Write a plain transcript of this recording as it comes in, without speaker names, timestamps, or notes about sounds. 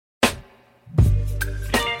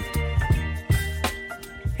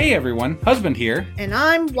Hey everyone, husband here. And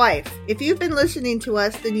I'm wife. If you've been listening to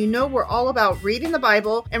us, then you know we're all about reading the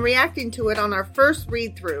Bible and reacting to it on our first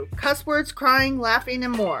read-through. Cuss words, crying, laughing,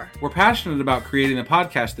 and more. We're passionate about creating a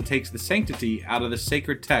podcast that takes the sanctity out of the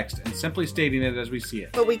sacred text and simply stating it as we see it.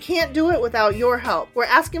 But we can't do it without your help. We're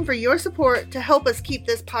asking for your support to help us keep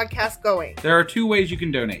this podcast going. There are two ways you can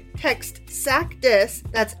donate. Text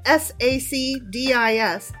SACDIS, that's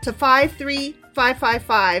SACDIS, to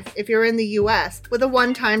 53555 if you're in the U.S. with a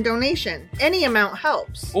one-time donation. Any amount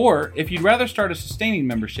helps. Or, if you'd rather start a sustaining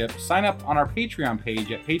membership, sign up on our Patreon page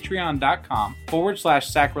at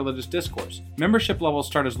patreon.com/sacrilegious discourse. Membership levels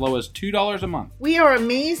start as low as $2 a month. We are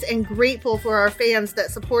amazed and grateful for our fans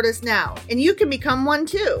that support us now, and you can become one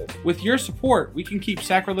too. With your support, we can keep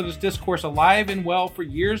Sacrilegious Discourse alive and well for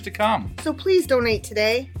years to come. So please donate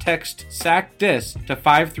today. Text SACDIS to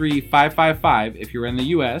 53555 if you're in the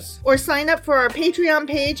U.S. Or sign up for our Patreon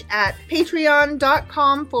page at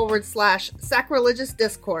patreon.com/sacrilegious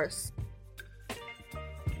discourse.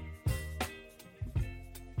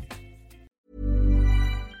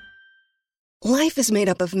 Life is made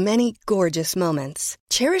up of many gorgeous moments.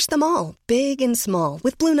 Cherish them all, big and small,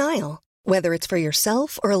 with Blue Nile. Whether it's for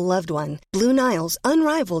yourself or a loved one, Blue Nile's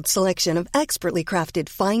unrivaled selection of expertly crafted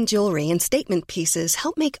fine jewelry and statement pieces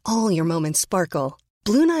help make all your moments sparkle.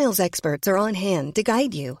 Blue Nile's experts are on hand to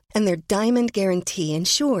guide you, and their diamond guarantee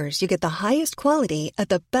ensures you get the highest quality at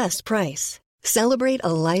the best price. Celebrate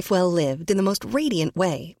a life well lived in the most radiant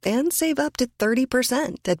way and save up to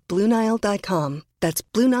 30% at BlueNile.com. That's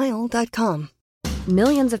BlueNile.com.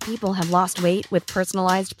 Millions of people have lost weight with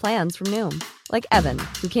personalized plans from Noom. Like Evan,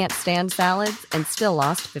 who can't stand salads and still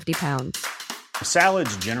lost 50 pounds.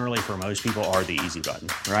 Salads generally for most people are the easy button,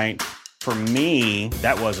 right? For me,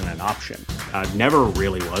 that wasn't an option. I never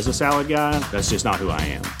really was a salad guy. That's just not who I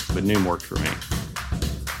am. But Noom worked for me.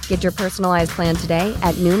 Get your personalized plan today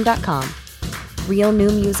at Noom.com. Real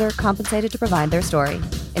Noom user compensated to provide their story.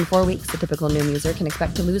 In 4 weeks, the typical Noom user can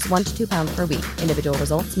expect to lose 1 to 2 pounds per week. Individual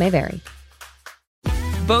results may vary.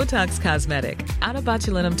 Botox Cosmetic, out of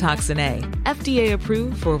botulinum toxin A, FDA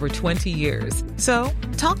approved for over 20 years. So,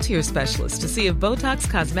 talk to your specialist to see if Botox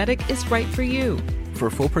Cosmetic is right for you. For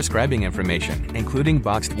full prescribing information, including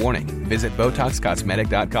boxed warning, visit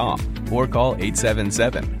BotoxCosmetic.com or call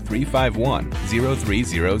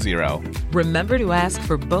 877-351-0300. Remember to ask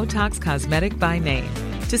for Botox Cosmetic by name.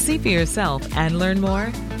 To see for yourself and learn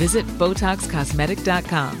more, visit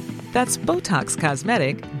BotoxCosmetic.com. That's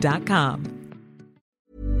BotoxCosmetic.com.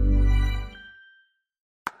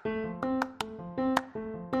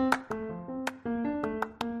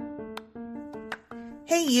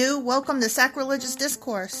 Hey you, welcome to Sacrilegious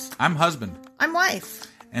Discourse. I'm husband. I'm wife.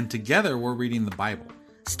 And together we're reading the Bible.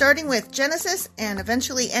 Starting with Genesis and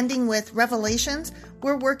eventually ending with Revelations,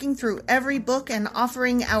 we're working through every book and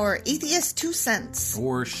offering our atheist 2 cents.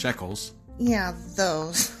 Or shekels. Yeah,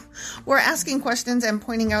 those. We're asking questions and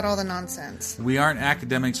pointing out all the nonsense. We aren't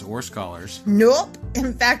academics or scholars. Nope.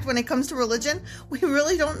 In fact, when it comes to religion, we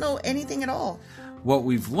really don't know anything at all. What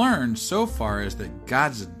we've learned so far is that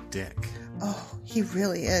God's a dick. Oh, he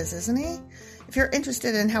really is, isn't he? If you're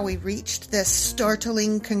interested in how we reached this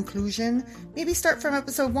startling conclusion, maybe start from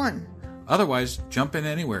episode 1. Otherwise, jump in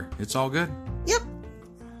anywhere. It's all good. Yep.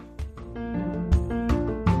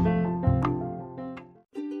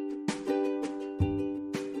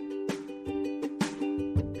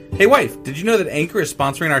 Hey wife, did you know that Anchor is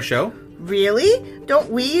sponsoring our show? Really?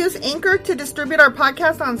 Don't we use Anchor to distribute our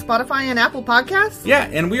podcast on Spotify and Apple Podcasts? Yeah,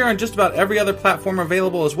 and we are on just about every other platform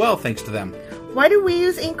available as well, thanks to them. Why do we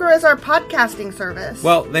use Anchor as our podcasting service?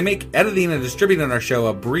 Well, they make editing and distributing our show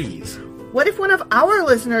a breeze. What if one of our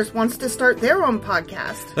listeners wants to start their own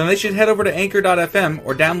podcast? Then they should head over to Anchor.fm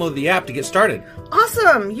or download the app to get started.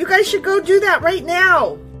 Awesome! You guys should go do that right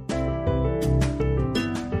now!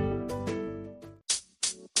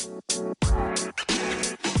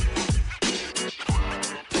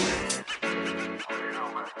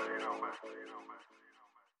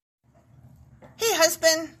 Hey,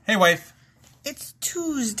 husband. Hey, wife. It's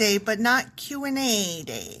Tuesday, but not Q&A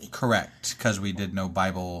day. Correct, because we did no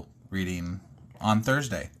Bible reading on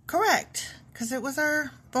Thursday. Correct, because it was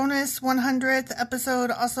our bonus 100th episode,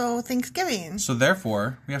 also Thanksgiving. So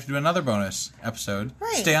therefore, we have to do another bonus episode.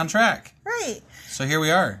 Right. Stay on track. Right. So here we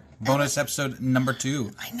are, bonus episode number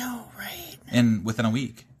 2. I know, right? Within a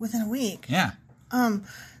week. Within a week. Yeah.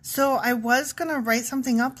 So I was going to write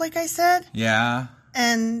something up, like I said. Yeah.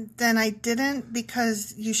 And then I didn't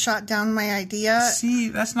because you shot down my idea. See,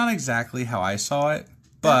 that's not exactly how I saw it,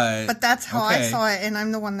 but that's how okay. I saw it, and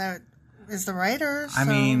I'm the one that is the writer. So. I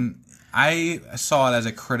mean, I saw it as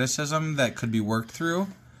a criticism that could be worked through.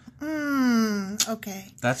 Okay.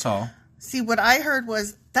 That's all. See, what I heard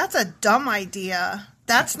was, that's a dumb idea.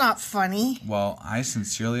 That's not funny. Well, I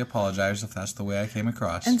sincerely apologize if that's the way I came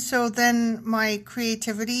across. And so then my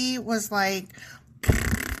creativity was like...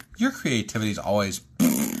 Your creativity is always...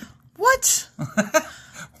 What?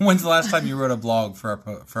 When's the last time you wrote a blog for our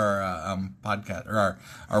podcast or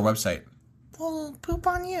our website? Well, poop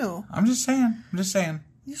on you. I'm just saying.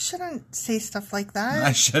 You shouldn't say stuff like that.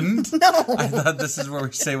 I shouldn't? No. I thought this is where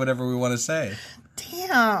we say whatever we want to say.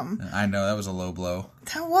 Damn. I know, that was a low blow.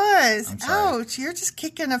 That was. I'm sorry. Ouch. You're just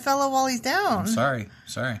kicking a fellow while he's down. I'm sorry.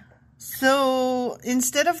 So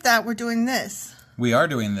instead of that, we're doing this. We are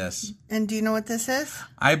doing this. And do you know what this is?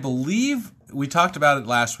 I believe we talked about it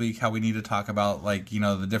last week, how we need to talk about, like, you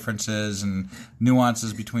know, the differences and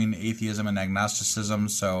nuances between atheism and agnosticism.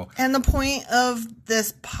 And the point of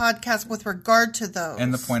this podcast with regard to those.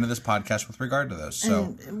 And the point of this podcast with regard to those.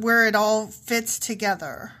 So and where it all fits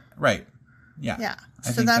together. Right. Yeah. Yeah.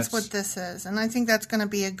 So that's what this is. And I think that's going to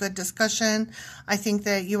be a good discussion. I think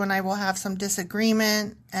that you and I will have some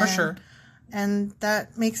disagreement. For sure. And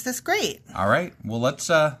that makes this great. All right. Well, let's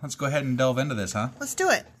go ahead and delve into this, huh? Let's do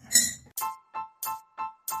it.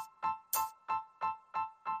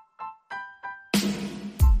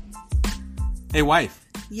 Hey, wife.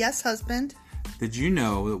 Yes, husband. Did you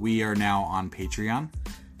know that we are now on Patreon?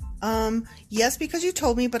 Yes, because you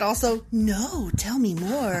told me, but also, no, tell me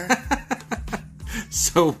more.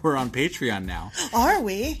 So we're on Patreon now. Are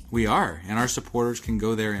we? We are. And our supporters can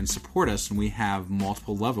go there and support us, and we have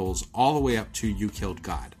multiple levels all the way up to You Killed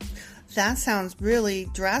God. That sounds really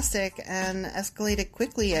drastic and escalated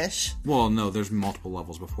quickly-ish. Well, no, there's multiple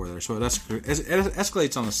levels before there. So it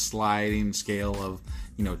escalates on a sliding scale of,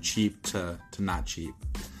 you know, cheap to not cheap.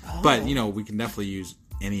 Oh. But, you know, we can definitely use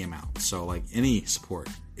any amount. So, like, any support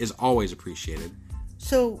is always appreciated.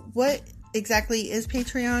 So what exactly is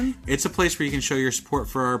Patreon? It's a place where you can show your support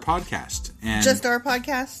for our podcast. And just our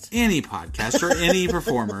podcast? Any podcast or any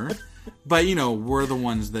performer. But, you know, we're the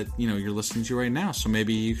ones that, you know, you're listening to right now. So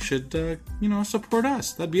maybe you should, you know, support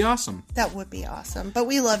us. That'd be awesome. That would be awesome. But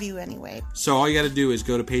we love you anyway. So all you got to do is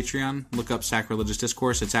go to Patreon, look up Sacrilegious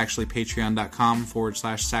Discourse. It's actually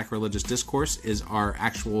patreon.com/sacrilegious discourse is our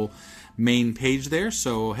actual main page there.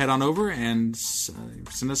 So head on over and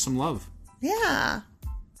send us some love. Yeah.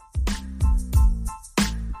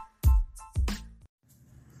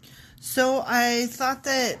 So I thought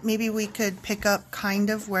that maybe we could pick up kind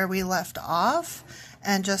of where we left off.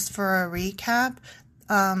 And just for a recap,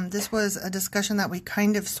 this was a discussion that we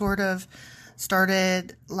kind of sort of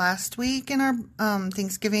started last week in our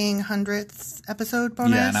Thanksgiving 100th episode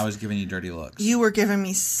bonus. Yeah, and I was giving you dirty looks. You were giving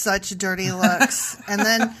me such dirty looks. And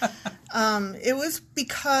then it was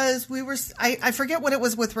because we were, I forget what it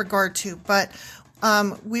was with regard to, but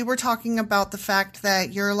we were talking about the fact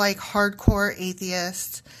that you're like hardcore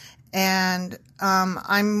atheist. And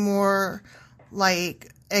I'm more like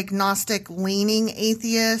agnostic leaning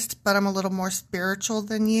atheist, but I'm a little more spiritual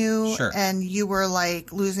than you. Sure. And you were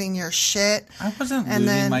like losing your shit. I wasn't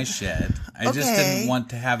losing my shit. I just didn't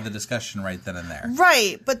want to have the discussion right then and there.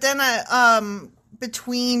 Right. But then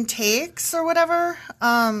between takes or whatever,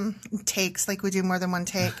 takes, like we do more than one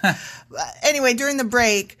take. Anyway, during the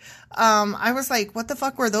break, I was like, what the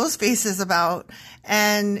fuck were those faces about?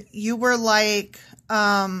 And you were like,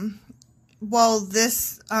 well,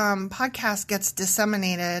 this podcast gets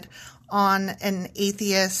disseminated on an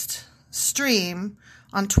atheist stream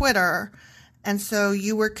on Twitter, and so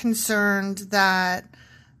you were concerned that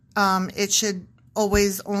it should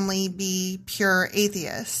always only be pure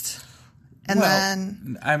atheist. And well,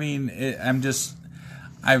 then, I mean,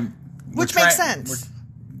 which makes sense.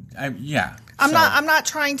 Yeah. I'm not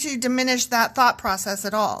trying to diminish that thought process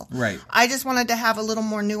at all. Right. I just wanted to have a little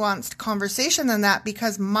more nuanced conversation than that,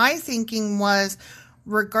 because my thinking was,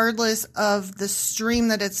 regardless of the stream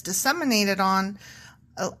that it's disseminated on,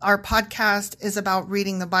 our podcast is about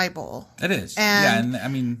reading the Bible. It is. And yeah, and I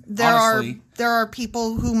mean, there honestly, are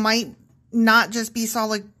people who might not just be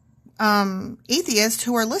solid atheists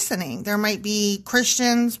who are listening. There might be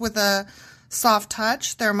Christians with a soft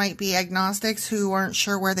touch. There might be agnostics who aren't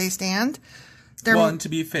sure where they stand. Well, and to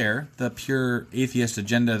be fair, the pure atheist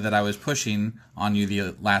agenda that I was pushing on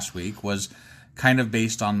you last week was kind of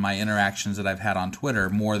based on my interactions that I've had on Twitter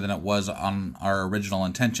more than it was on our original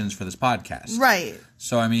intentions for this podcast. Right.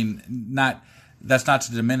 So, I mean, that's not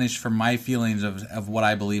to diminish from my feelings of what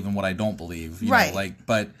I believe and what I don't believe. You right. know, like,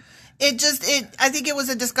 but I think it was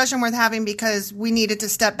a discussion worth having, because we needed to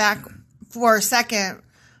step back for a second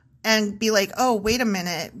and be like, oh, wait a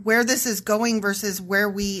minute, where this is going versus where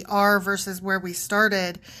we are versus where we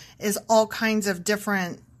started is all kinds of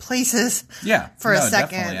different places Yeah, for a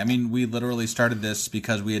second. Definitely. I mean, we literally started this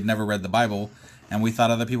because we had never read the Bible, and we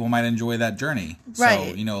thought other people might enjoy that journey.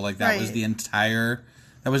 Right. So, like that was the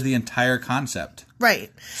entire concept.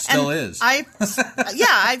 Right. Still is. I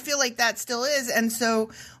feel like that still is. And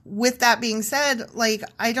so with that being said, like,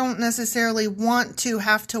 I don't necessarily want to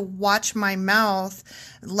have to watch my mouth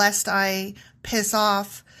lest I piss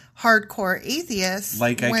off hardcore atheists.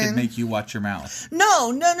 Like I could make you watch your mouth.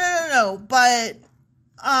 No. But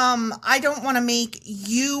I don't want to make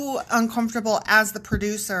you uncomfortable as the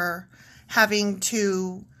producer having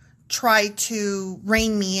to try to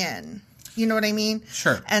rein me in. You know what I mean?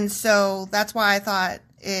 Sure. And so that's why I thought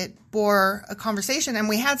it bore a conversation. And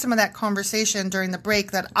we had some of that conversation during the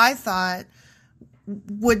break that I thought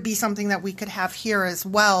would be something that we could have here as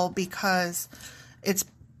well, because it's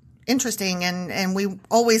interesting and we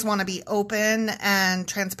always want to be open and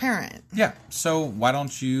transparent. Yeah. So why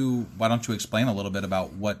don't you explain a little bit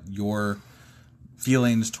about what your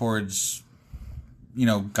feelings towards,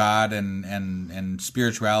 God and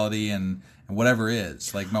spirituality and whatever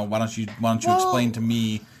is like? Why don't you explain to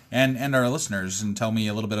me and our listeners and tell me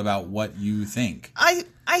a little bit about what you think?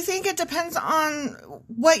 I think it depends on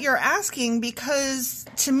what you're asking, because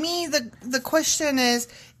to me the question is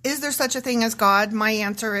there such a thing as God? My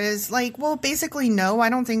answer is basically no. I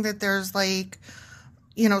don't think that there's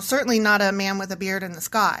certainly not a man with a beard in the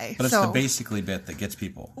sky. But it's the basically bit that gets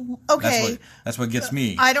people. Okay. That's what gets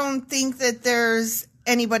me. I don't think that there's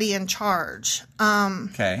anybody in charge.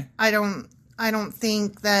 Okay. I don't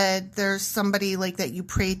think that there's somebody like that you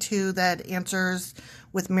pray to that answers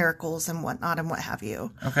with miracles and whatnot and what have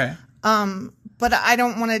you. Okay. But I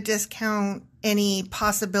don't want to discount any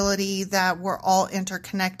possibility that we're all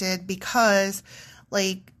interconnected, because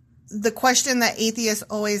the question that atheists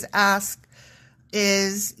always ask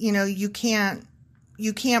is, you can't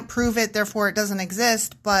prove it, therefore it doesn't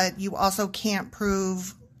exist, but you also can't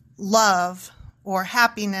prove love or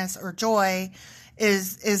happiness or joy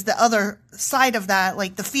is the other side of that,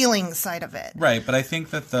 like the feeling side of it. Right, but I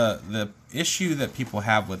think that the issue that people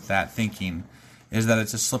have with that thinking is that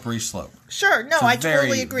it's a slippery slope. Sure, no, I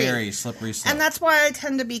totally agree. Very slippery slope. And that's why I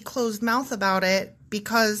tend to be closed mouth about it,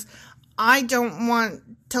 because I don't want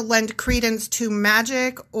to lend credence to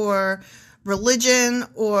magic or religion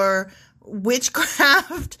or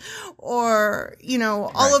witchcraft or,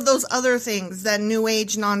 all of those other things, that new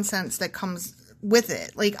age nonsense that comes with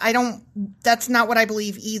it. That's not what I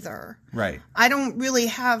believe either. Right. I don't really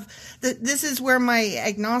have, this is where my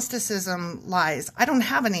agnosticism lies. I don't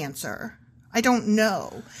have an answer. I don't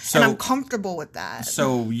know. And I'm comfortable with that.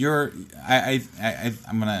 So I'm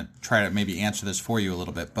going to try to maybe answer this for you a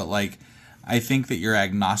little bit, but I think that your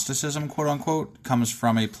agnosticism, quote unquote, comes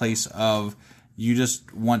from a place of you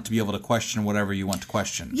just want to be able to question whatever you want to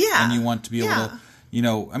question. Yeah. And you want to be able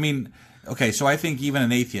to, okay, so I think even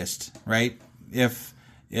an atheist, right? If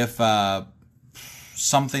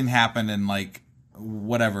something happened and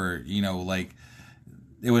whatever,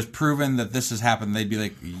 it was proven that this has happened, they'd be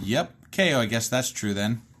like, yep, okay, I guess that's true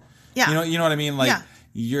then. Yeah. You know what I mean? Yeah.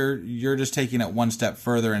 You're just taking it one step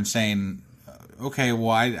further and saying, okay, well,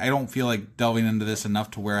 I don't feel like delving into this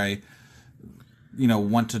enough to where I,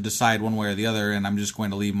 want to decide one way or the other, and I'm just going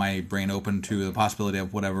to leave my brain open to the possibility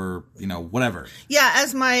of whatever. Yeah,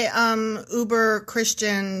 as my uber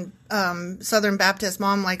Christian Southern Baptist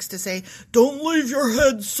mom likes to say, don't leave your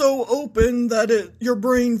head so open that your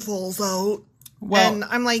brain falls out. Well, and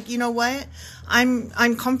I'm like, you know what?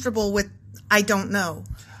 I'm comfortable with I don't know.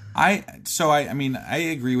 I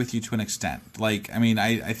agree with you to an extent.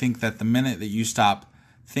 I think that the minute that you stop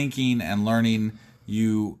thinking and learning,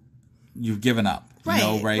 you've given up.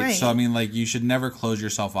 Right? So you should never close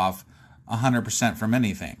yourself off 100% from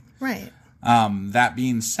anything. Right. That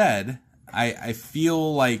being said, I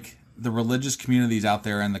feel like the religious communities out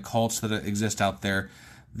there and the cults that exist out there,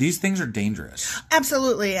 these things are dangerous.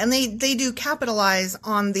 Absolutely. And they do capitalize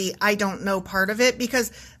on the I don't know part of it,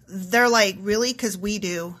 because they're like, really? Because we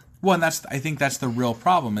do. Well, and I think that's the real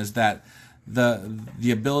problem, is that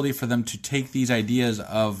the ability for them to take these ideas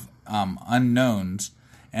of unknowns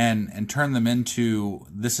and turn them into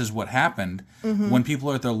this is what happened when people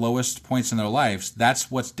are at their lowest points in their lives. That's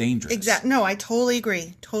what's dangerous. Exactly. No, I totally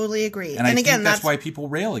agree. And I think that's why people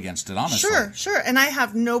rail against it, honestly. Sure. And I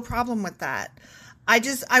have no problem with that.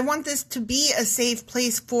 I want this to be a safe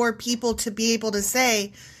place for people to be able to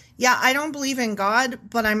say, yeah, I don't believe in God,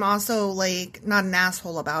 but I'm also not an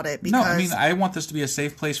asshole about it. Because no, I want this to be a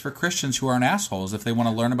safe place for Christians who aren't assholes if they want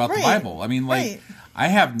to learn about the Bible. I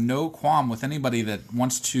have no qualm with anybody that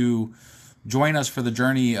wants to join us for the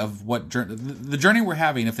journey of the journey we're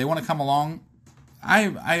having. If they want to come along,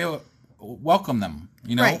 I welcome them.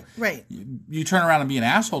 You know, right. You turn around and be an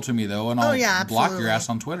asshole to me though, and I'll block your ass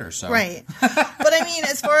on Twitter. So right. But I mean,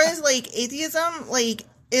 as far as like atheism, like,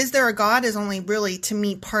 is there a God is only really, to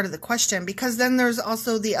me, part of the question, because then there's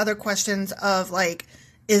also the other questions of like,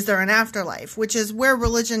 is there an afterlife, which is where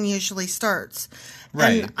religion usually starts.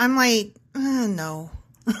 Right. And I'm like, no.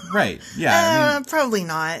 Right. Yeah. Probably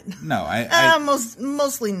not. No.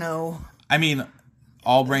 Mostly no. I mean,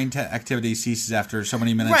 all brain activity ceases after so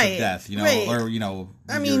many minutes of death, you know, or, you know,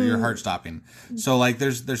 your heart stopping. So, like,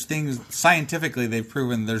 there's things, scientifically, they've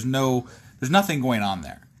proven there's nothing going on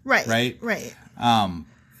there. Right.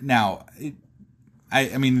 Now,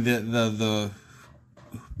 I mean, the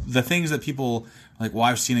things that people, like, well,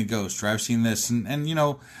 I've seen a ghost, or I've seen this, and you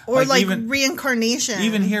know. Or, like even, reincarnation.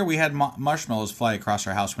 Even here, we had marshmallows fly across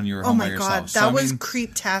our house when you were home by yourself. Oh, my God. That was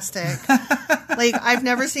creep-tastic. Like, I've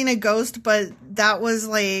never seen a ghost, but that was,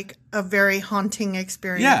 like, a very haunting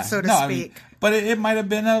experience, so to speak. I mean, but it might have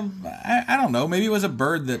been I don't know, maybe it was a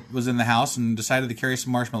bird that was in the house and decided to carry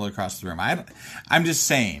some marshmallow across the room. I'm just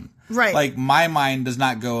saying. Right. Like, my mind does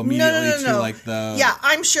not go immediately to, like, the... Yeah,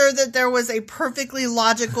 I'm sure that there was a perfectly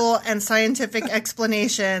logical and scientific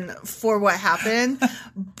explanation for what happened,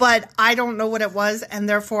 but I don't know what it was, and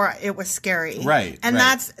therefore it was scary. Right. And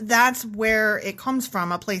that's where it comes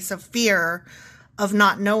from, a place of fear, of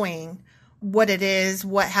not knowing what it is,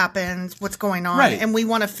 what happens, what's going on, and we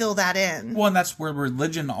want to fill that in. Well, and that's where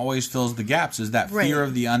religion always fills the gaps, is that fear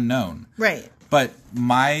of the unknown. Right. But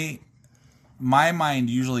my mind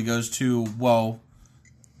usually goes to, well,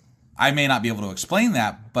 I may not be able to explain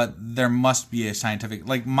that, but there must be a scientific...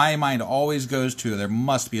 Like, my mind always goes to, there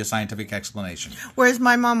must be a scientific explanation. Whereas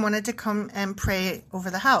my mom wanted to come and pray over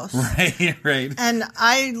the house. Right. And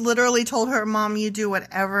I literally told her, Mom, you do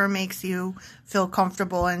whatever makes you feel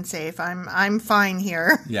comfortable and safe. I'm fine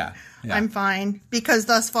here. Yeah. I'm fine. Because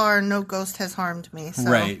thus far, no ghost has harmed me. So.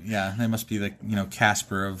 Right, yeah. They must be the,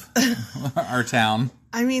 Casper of our town.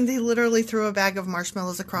 I mean, they literally threw a bag of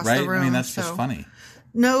marshmallows across the room. I mean, that's just funny.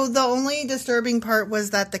 No, the only disturbing part was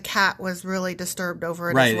that the cat was really disturbed over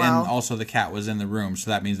it as well. Right, and also the cat was in the room,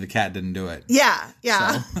 so that means the cat didn't do it. Yeah.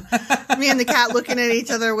 So. Me and the cat looking at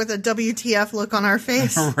each other with a WTF look on our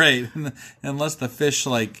face. Right. Unless the fish,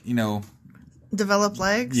 develop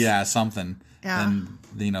legs? Yeah, something. Yeah. And,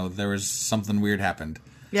 there was something weird happened.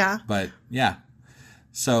 Yeah. But, yeah.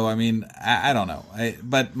 So, I mean, I don't know.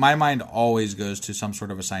 But my mind always goes to some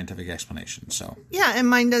sort of a scientific explanation, so. Yeah, and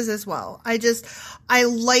mine does as well. I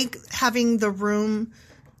like having the room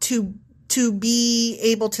to be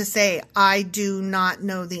able to say, I do not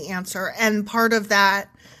know the answer. And part of that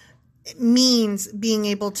means being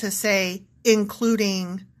able to say,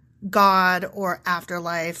 including God or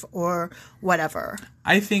afterlife or whatever.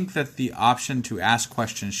 I think that the option to ask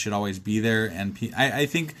questions should always be there, and I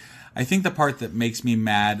think the part that makes me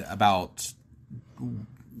mad about,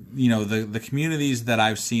 the communities that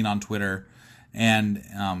I've seen on Twitter and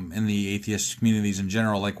in the atheist communities in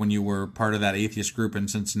general, like when you were part of that atheist group in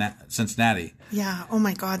Cincinnati. Yeah. Oh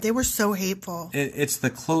my God, they were so hateful. It's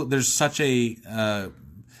there's such a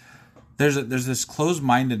there's this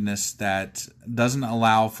closed-mindedness that doesn't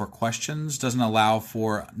allow for questions, doesn't allow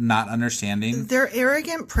for not understanding. They're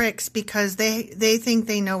arrogant pricks because they think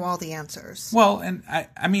they know all the answers. Well, and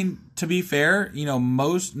I mean, to be fair,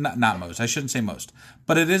 most, not most, I shouldn't say most,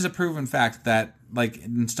 but it is a proven fact that, like,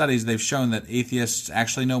 in studies, they've shown that atheists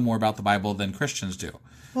actually know more about the Bible than Christians do.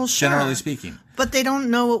 Well, sure. Generally speaking. But they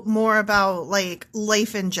don't know more about, like,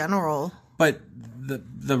 life in general. But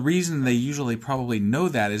the reason they usually probably know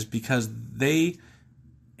that is because they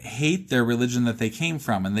hate their religion that they came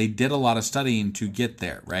from, and they did a lot of studying to get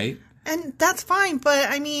there, right? And that's fine, but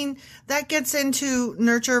I mean, that gets into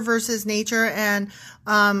nurture versus nature and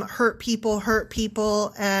hurt people,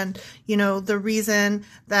 and, the reason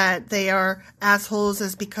that they are assholes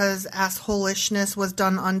is because assholishness was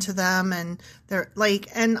done unto them, and they're like,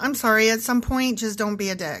 and I'm sorry, at some point, just don't be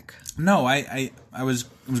a dick. No, I was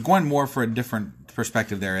going more for a different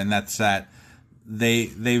perspective there, and that's that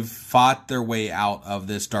they've fought their way out of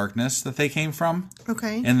this darkness that they came from,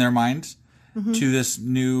 okay, in their minds, to this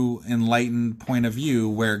new enlightened point of view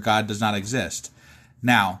where God does not exist.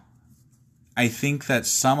 Now, I think that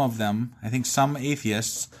some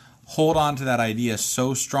atheists hold on to that idea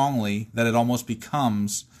so strongly that it almost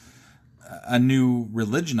becomes a new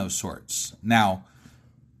religion of sorts. Now,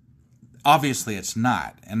 obviously it's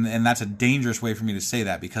not, and that's a dangerous way for me to say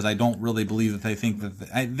that, because I don't really believe that they think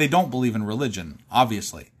that they don't believe in religion,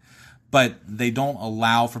 obviously. But they don't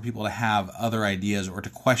allow for people to have other ideas or to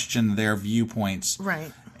question their viewpoints.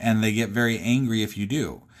 Right. And they get very angry if you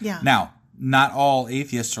do. Yeah. Now, not all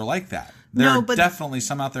atheists are like that. There No, are but- definitely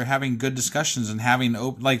some out there having good discussions and having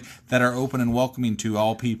that are open and welcoming to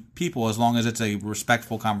all people, as long as it's a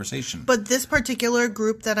respectful conversation. But this particular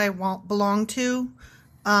group that I belong to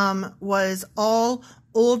was all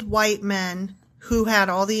old white men who had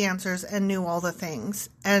all the answers and knew all the things.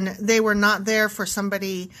 And they were not there for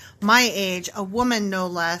somebody my age, a woman no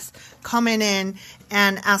less, coming in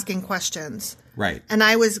and asking questions. Right. And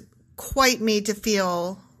I was quite made to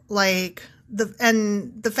feel like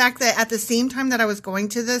the fact that at the same time that I was going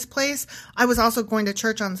to this place, I was also going to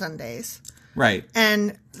church on Sundays. Right.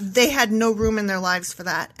 And they had no room in their lives for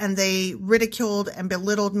that. And they ridiculed and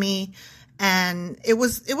belittled me. And it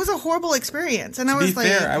was a horrible experience. And I was like,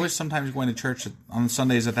 fair, I was sometimes going to church on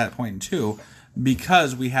Sundays at that point too,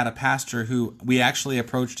 because we had a pastor who we actually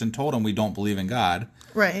approached and told him we don't believe in God.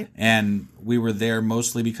 right. And we were there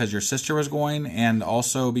mostly because your sister was going, and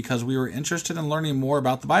also because we were interested in learning more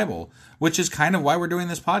about the Bible, which is kind of why we're doing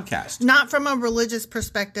this podcast. Not from a religious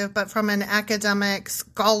perspective, but from an academic,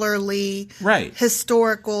 scholarly, Right.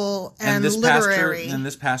 historical, and this literary. pastor, and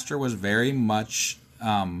this pastor was very much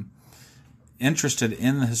interested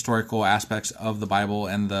in the historical aspects of the Bible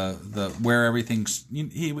and the where everything's.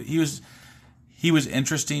 He was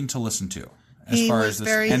interesting to listen to. As He far was as this,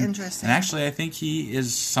 very and, interesting. And actually, I think he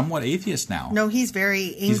is somewhat atheist now. No, he's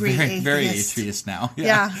very angry He's very, atheist. very atheist now.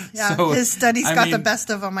 Yeah. So, His studies I got the mean,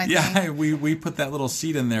 best of him, I think. Yeah, we put that little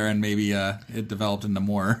seed in there, and maybe it developed into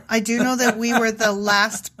more. I do know that we were the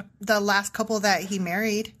last couple that he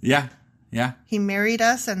married. Yeah, yeah. He married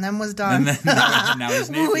us and then was done. And then now he's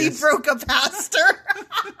an We atheist. broke a pastor.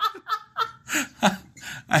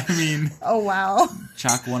 I mean, Oh, wow.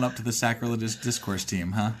 chalk one up to the sacrilegious discourse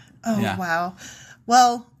team, huh? Oh, Yeah. wow.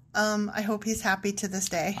 Well, I hope he's happy to this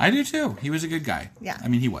day. I do too. He was a good guy. Yeah. I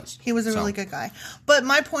mean, he was. He was a So, really good guy. But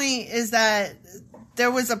my point is that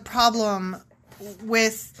there was a problem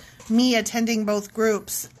with me attending both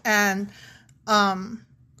groups, and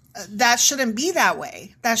that shouldn't be that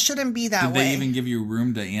way. That shouldn't be that Did way. they even give you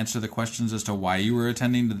room to answer the questions as to why you were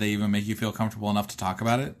attending? Did they even make you feel comfortable enough to talk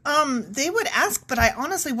about it? They would ask, but I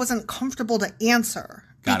honestly wasn't comfortable to answer.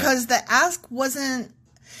 Got it. Because the ask wasn't...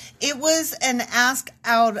 It was an ask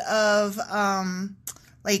out of,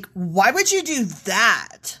 like, why would you do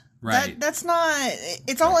that? Right. That's not...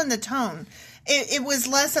 It's all in the tone. It was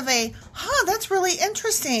less of a, that's really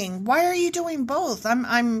interesting. Why are you doing both?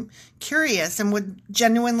 I'm curious and would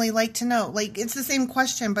genuinely like to know. Like, it's the same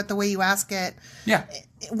question, but the way you ask it, Yeah.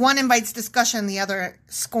 one invites discussion, the other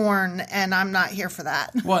scorn, and I'm not here for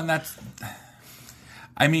that. Well, and that's...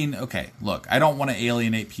 I mean, okay, look, I don't want to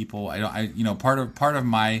alienate people. Part of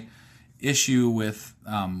my issue with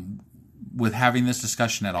having this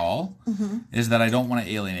discussion at all is that I don't want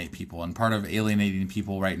to alienate people. And part of alienating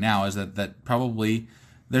people right now is that probably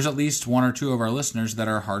there's at least one or two of our listeners that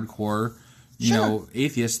are hardcore,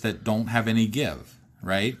 atheists that don't have any give,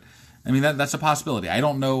 right? I mean, that's a possibility. I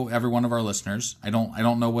don't know every one of our listeners. I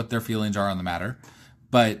don't know what their feelings are on the matter,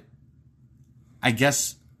 but I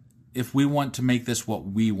guess if we want to make this what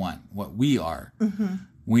we want, what we are,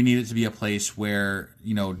 we need it to be a place where,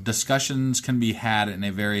 discussions can be had in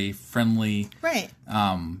a very friendly, Right.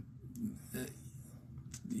 I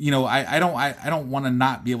don't want to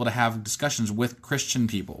not be able to have discussions with Christian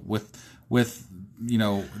people, with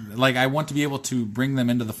I want to be able to bring them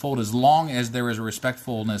into the fold as long as there is a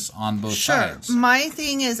respectfulness on both sides. My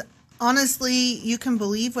thing is, honestly, you can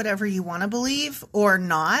believe whatever you want to believe or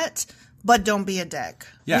not, but don't be a dick.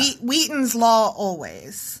 Yeah. Wheaton's law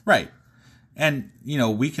always. Right. And,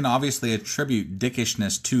 we can obviously attribute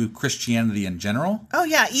dickishness to Christianity in general. Oh,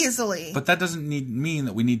 yeah, easily. But that doesn't mean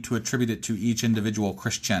that we need to attribute it to each individual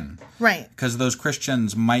Christian. Right. Because those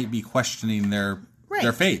Christians might be questioning their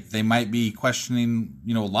faith. They might be questioning,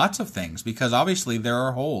 lots of things. Because obviously there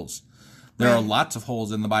are holes. There are lots of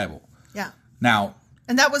holes in the Bible. Yeah. Now...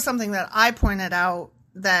 And that was something that I pointed out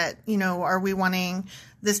that, are we wanting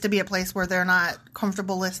this to be a place where they're not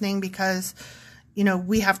comfortable listening because,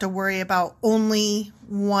 we have to worry about only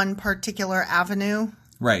one particular avenue.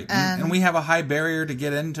 Right. And we have a high barrier to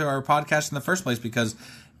get into our podcast in the first place because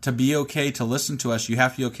to be okay to listen to us, you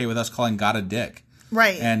have to be okay with us calling God a dick.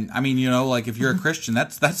 Right. And I mean, if you're a Christian,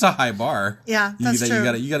 that's a high bar. Yeah, that's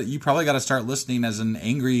true. You probably got to start listening as an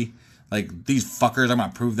angry, like, these fuckers, I'm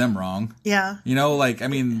going to prove them wrong. Yeah.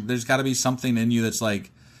 There's got to be something in you that's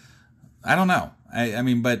like, I don't know.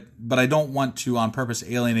 But I don't want to on purpose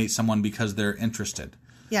alienate someone because they're interested.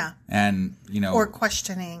 Yeah. And, or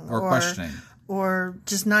questioning. Or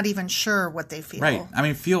just not even sure what they feel.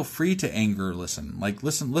 Right. Feel free to listen. Like,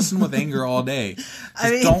 listen with anger all day.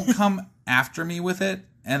 Just don't come after me with it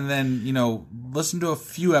and then, listen to a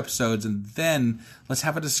few episodes, and then let's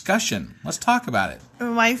have a discussion. Let's talk about it.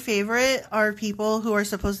 My favorite are people who are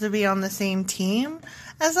supposed to be on the same team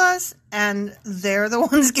as us, and they're the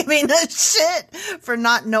ones giving us shit for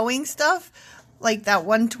not knowing stuff. Like that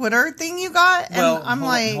one Twitter thing you got, and I'm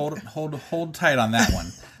hold tight on that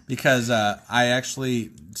one, because I actually,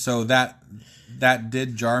 so that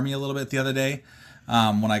did jar me a little bit the other day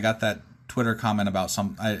when I got that Twitter comment about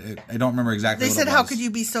I don't remember exactly. They what said, it was. "How could you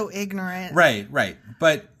be so ignorant?" Right.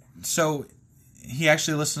 But so he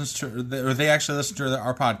actually listens to, or they actually listen to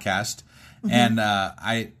our podcast,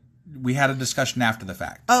 and we had a discussion after the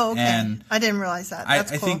fact. Oh, okay. And I didn't realize that.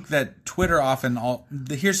 That's I cool. think that Twitter often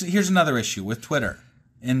here's another issue with Twitter,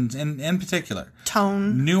 in particular,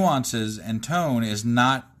 tone, nuances, and tone is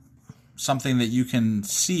not something that you can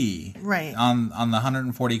see right on the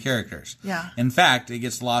 140 characters. Yeah. In fact, it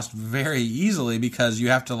gets lost very easily because you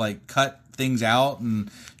have to like cut things out and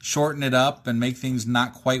shorten it up and make things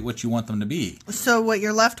not quite what you want them to be. So what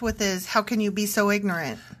you're left with is, how can you be so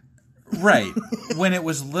ignorant? Right. When it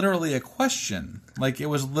was literally a question. Like, it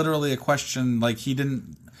was literally a question. Like, he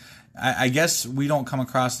didn't... I guess we don't come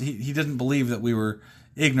across... He didn't believe that we were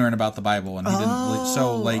ignorant about the Bible. And he didn't believe...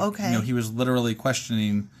 So, like, okay. He was literally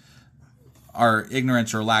questioning our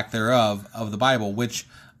ignorance or lack thereof of the Bible, which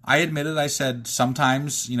I admitted. I said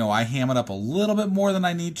sometimes, I ham it up a little bit more than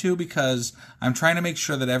I need to because I'm trying to make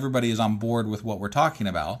sure that everybody is on board with what we're talking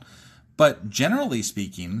about. But generally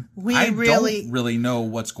speaking, I don't really know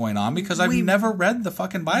what's going on because I've never read the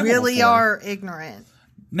fucking Bible before. Really are ignorant.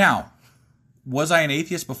 Now, was I an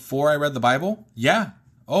atheist before I read the Bible? Yeah.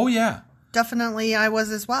 Oh, yeah. Definitely I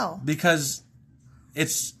was as well. Because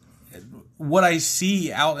it's what I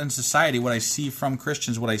see out in society, what I see from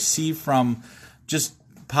Christians, what I see from just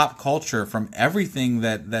pop culture, from everything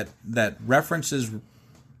that references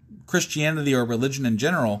Christianity or religion in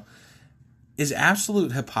general, is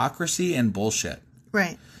absolute hypocrisy and bullshit.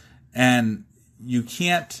 Right. And you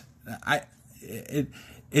can't... It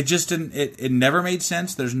just didn't... It never made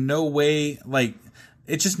sense. There's no way... Like,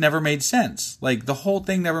 it just never made sense. Like, the whole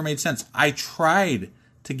thing never made sense. I tried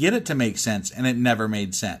to get it to make sense, and it never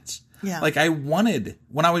made sense. Yeah. Like,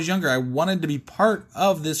 when I was younger, I wanted to be part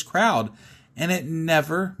of this crowd, and it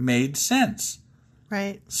never made sense.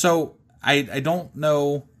 Right. So, I don't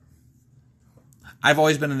know... I've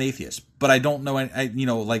always been an atheist, but I don't know.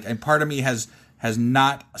 And part of me has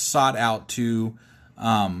not sought out to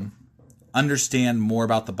understand more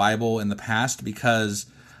about the Bible in the past because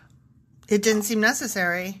it didn't seem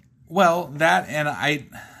necessary. Well, that, and I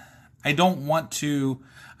don't want to.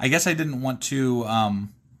 I guess I didn't want to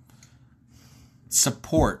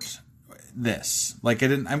support this. Like I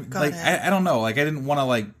didn't. I don't know. Like I didn't want to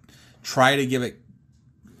like try to give it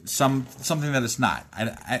something that it's not.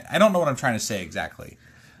 I don't know what I'm trying to say exactly.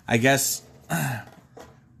 I guess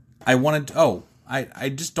I wanted to, I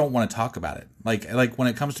just don't want to talk about it. Like when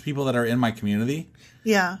it comes to people that are in my community,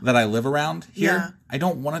 that I live around here, I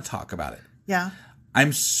don't want to talk about it. Yeah.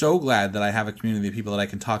 I'm so glad that I have a community of people that I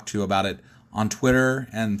can talk to about it on Twitter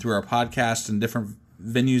and through our podcast and different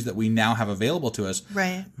venues that we now have available to us.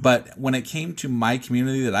 Right. But when it came to my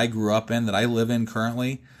community that I grew up in, that I live in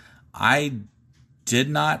currently, I did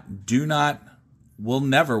not, do not, will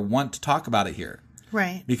never want to talk about it here.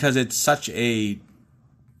 Right. Because it's such a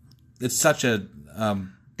it's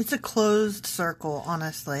a closed circle,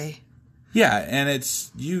 honestly. Yeah, and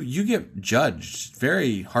it's you get judged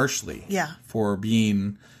very harshly for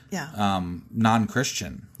being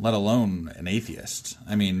non-Christian, let alone an atheist.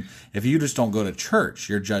 I mean, if you just don't go to church,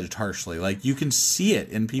 you're judged harshly. Like, you can see it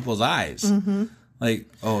in people's eyes. Mm-hmm. Like,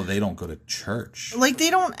 oh, they don't go to church. Like,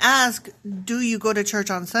 they don't ask, do you go to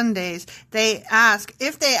church on Sundays? They ask,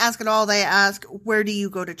 if they ask at all, they ask, where do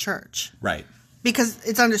you go to church? Right. Because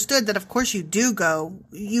it's understood that, of course, you do go.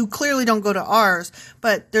 You clearly don't go to ours,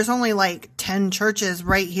 but there's only like 10 churches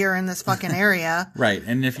right here in this fucking area. Right.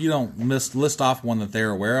 And if you don't list off one that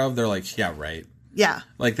they're aware of, they're like, yeah, right. Yeah.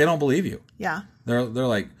 Like, they don't believe you. Yeah. They're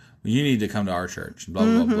like, well, you need to come to our church, blah,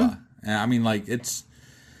 blah, blah, blah. And I mean, like,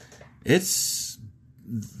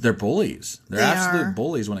 they're bullies. They're absolute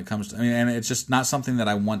bullies when it comes to, I mean, and it's just not something that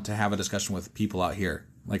I want to have a discussion with people out here.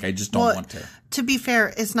 Like, I just don't want to. To be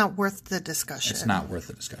fair, it's not worth the discussion. It's not worth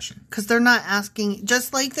the discussion. Because they're not asking,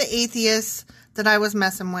 just like the atheists that I was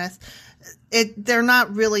messing with, they're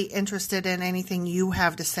not really interested in anything you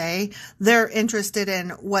have to say. They're interested in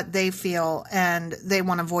what they feel, and they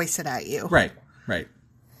want to voice it at you. Right, right.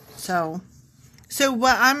 So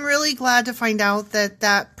what I'm really glad to find out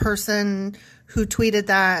that person who tweeted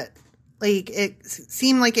that, like, it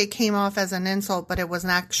seemed like it came off as an insult, but it was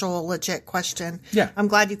an actual legit question. Yeah. I'm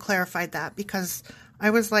glad you clarified that, because I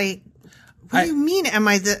was like, what do you mean? How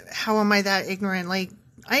am I that ignorant? Like,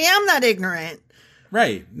 I am that ignorant.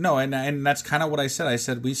 Right. No, and that's kind of what I said. I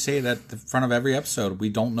said we say that at the front of every episode, we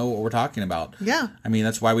don't know what we're talking about. Yeah. I mean,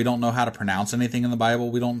 that's why we don't know how to pronounce anything in the Bible.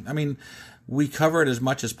 We cover it as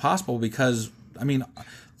much as possible because,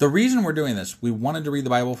 the reason we're doing this, we wanted to read the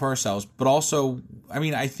Bible for ourselves, but also,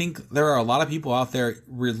 I think there are a lot of people out there,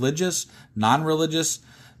 religious, non-religious,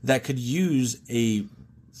 that could use a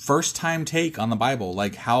first-time take on the Bible.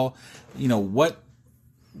 Like how,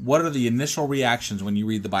 what are the initial reactions when you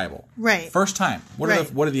read the Bible? Right. First time. What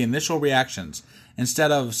are the initial reactions?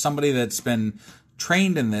 Instead of somebody that's been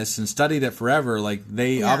trained in this and studied it forever, like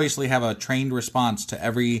they obviously have a trained response to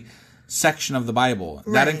every section of the Bible.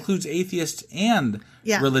 Right. That includes atheists and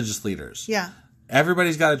religious leaders. Yeah.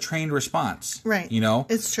 Everybody's got a trained response. Right.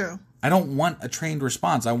 It's true. I don't want a trained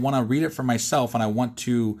response. I want to read it for myself, and I want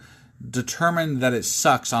to determine that it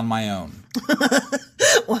sucks on my own.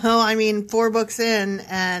 Well, 4 books in,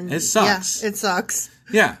 and it sucks. Yeah, it sucks.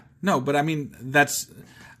 Yeah. No, but I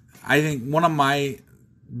think one of my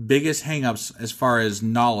biggest hangups as far as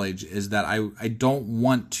knowledge is that I don't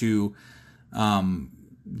want to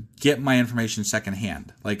get my information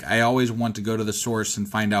secondhand. Like I always want to go to the source and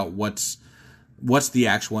find out what's the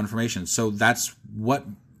actual information. So that's what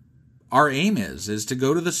our aim is to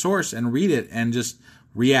go to the source and read it and just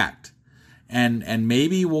react. And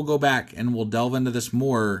maybe we'll go back and we'll delve into this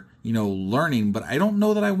more, learning, but I don't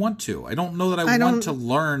know that I want to. I don't know that I want to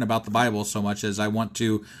learn about the Bible so much as I want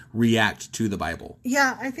to react to the Bible.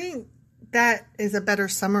 Yeah, I think that is a better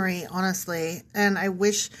summary, honestly. And I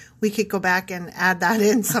wish we could go back and add that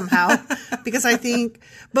in somehow because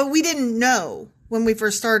but we didn't know when we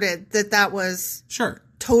first started that was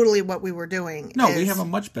totally what we were doing. No, we have a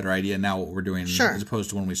much better idea now what we're doing as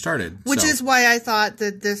opposed to when we started. Which is why I thought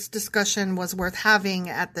that this discussion was worth having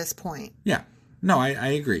at this point. Yeah. No, I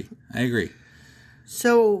agree.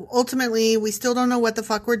 So ultimately, we still don't know what the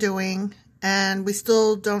fuck we're doing, and we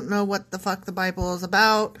still don't know what the fuck the Bible is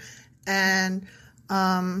about, and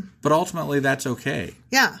but ultimately, that's okay.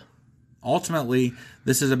 Yeah. Ultimately,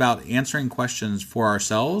 this is about answering questions for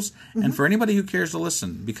ourselves and for anybody who cares to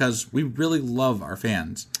listen, because we really love our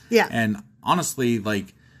fans. Yeah. And honestly,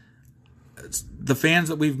 like, the fans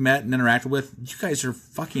that we've met and interacted with, you guys are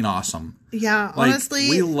fucking awesome. Yeah, like, honestly.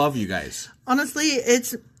 We love you guys. Honestly,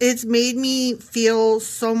 it's made me feel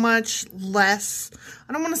so much less,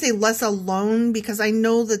 I don't want to say less alone, because I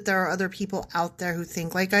know that there are other people out there who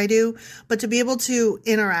think like I do, but to be able to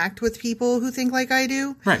interact with people who think like I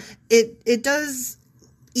do, right? It does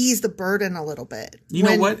ease the burden a little bit. You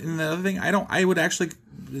know what? And the other thing,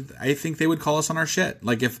 I think they would call us on our shit.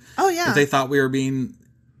 Like if they thought we were being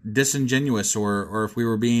disingenuous or if we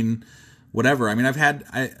were being whatever. I mean, I've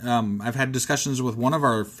had discussions with one of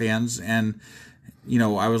our fans, and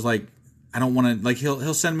I was like, I don't want to, like,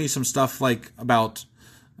 he'll send me some stuff like about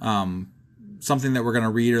something that we're going to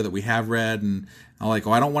read or that we have read, and I'm like,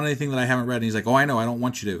 I don't want anything that I haven't read. And he's like, I know, I don't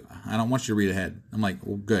want you to read ahead. I'm like,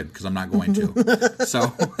 well, good, because I'm not going to.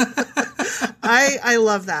 So I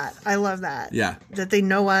love that. I love that. Yeah, that they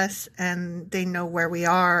know us and they know where we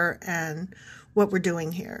are and what we're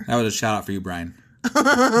doing here. That was a shout out for you, Brian.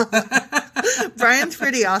 Brian's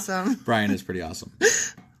pretty awesome. Brian is pretty awesome.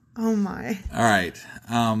 Oh my. All right.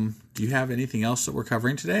 Do you have anything else that we're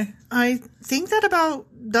covering today? I think that about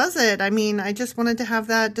does it. I mean, I just wanted to have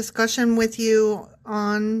that discussion with you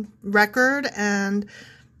on record and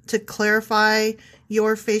to clarify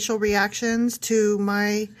your facial reactions to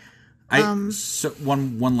my So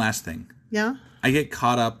one last thing. Yeah? I get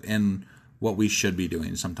caught up in what we should be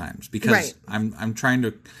doing sometimes, because I'm trying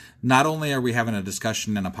to, not only are we having a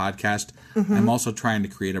discussion and a podcast, I'm also trying to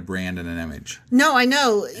create a brand and an image. No, I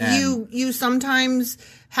know. And you sometimes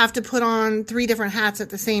have to put on 3 different hats at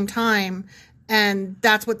the same time, and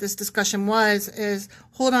that's what this discussion was, is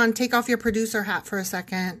hold on, take off your producer hat for a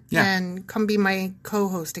second and come be my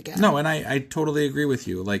co-host again. No, and I totally agree with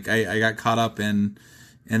you. Like I got caught up in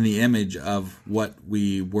the image of what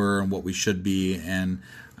we were and what we should be, and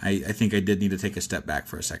I think I did need to take a step back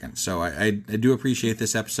for a second. So I do appreciate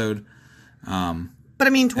this episode. But I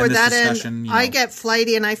mean, toward that end, I get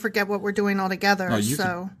flighty and I forget what we're doing altogether. Oh, you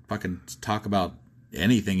can fucking talk about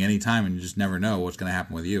anything, anytime, and you just never know what's going to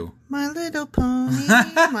happen with you. My Little Pony,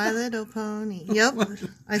 My Little Pony. Yep,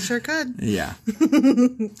 I sure could. Yeah.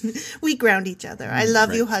 We ground each other. I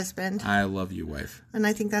love you, husband. I love you, wife. And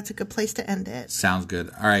I think that's a good place to end it. Sounds good.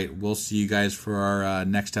 All right, we'll see you guys for our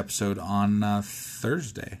next episode on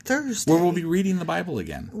Thursday. Where we'll be reading the Bible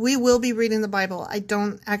again. We will be reading the Bible. I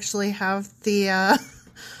don't actually have the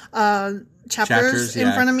chapters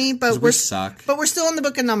in front of me, but 'Cause we suck. But we're still in the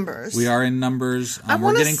book of Numbers. We are in Numbers. We're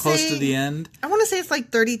wanna getting close say- to the end. I want to say it's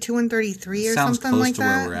like 32 and 33 or Sounds something close like to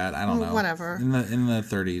that. where we're at. I don't know. Whatever. In the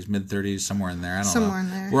 30s, mid 30s, somewhere in there. I don't know. Somewhere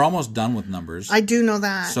in there. We're almost done with Numbers. I do know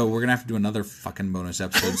that. So we're gonna have to do another fucking bonus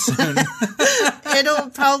episode soon. It'll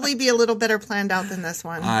probably be a little better planned out than this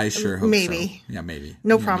one. I sure hope maybe. so. Yeah, maybe.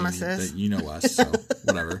 No Yeah, promises. Maybe, but you know us, so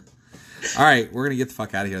whatever. All right, we're gonna get the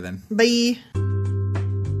fuck out of here then. Bye.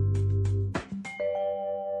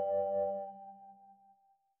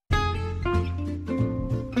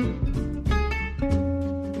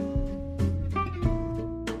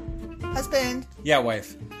 Husband, Yeah,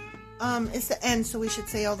 wife. it's the end, so we should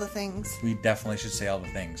say all the things. We definitely should say all the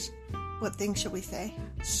things. What things should we say?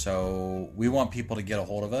 So we want people to get a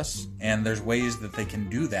hold of us, and there's ways that they can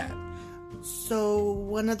do that. So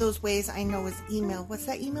one of those ways I know is email. What's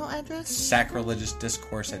that email address?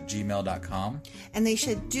 sacrilegiousdiscourse@gmail.com. And they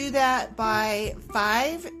should do that by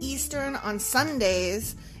 5 Eastern on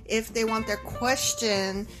Sundays if they want their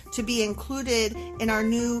question to be included in our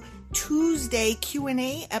new Tuesday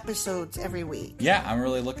Q&A episodes every week. Yeah, I'm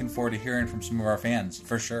really looking forward to hearing from some of our fans,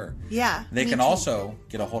 for sure. Yeah. They me can too. also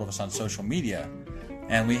get a hold of us on social media.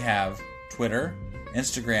 And we have Twitter,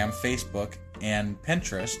 Instagram, Facebook, and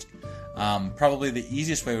Pinterest. Probably the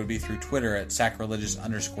easiest way would be through Twitter at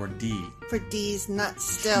sacrilegious_D. For D's nuts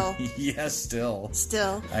still. Yes, still.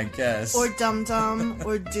 Still. I guess. Or dum dum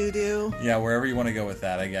or doo doo. Yeah, wherever you want to go with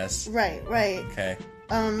that, I guess. Right. Okay.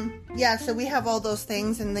 Yeah, so we have all those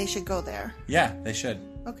things and they should go there. Yeah, they should.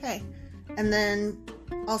 Okay. And then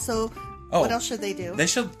also, Oh, what else should they do? They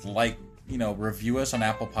should, review us on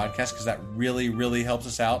Apple Podcasts, because that really, really helps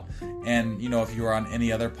us out. And, if you are on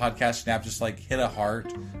any other podcasting app, just hit a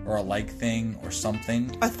heart or a like thing or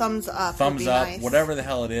something. A thumbs up. Thumbs would be up, nice. whatever the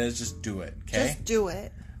hell it is, just do it, okay? Just do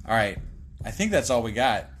it. All right. I think that's all we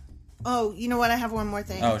got. Oh, you know what? I have one more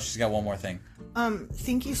thing. Oh, she's got one more thing.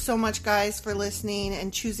 Thank you so much, guys, for listening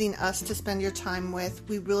and choosing us to spend your time with.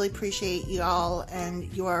 We really appreciate you all, and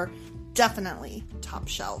you are definitely top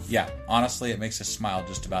shelf. Yeah, honestly, it makes us smile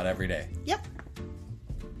just about every day. Yep.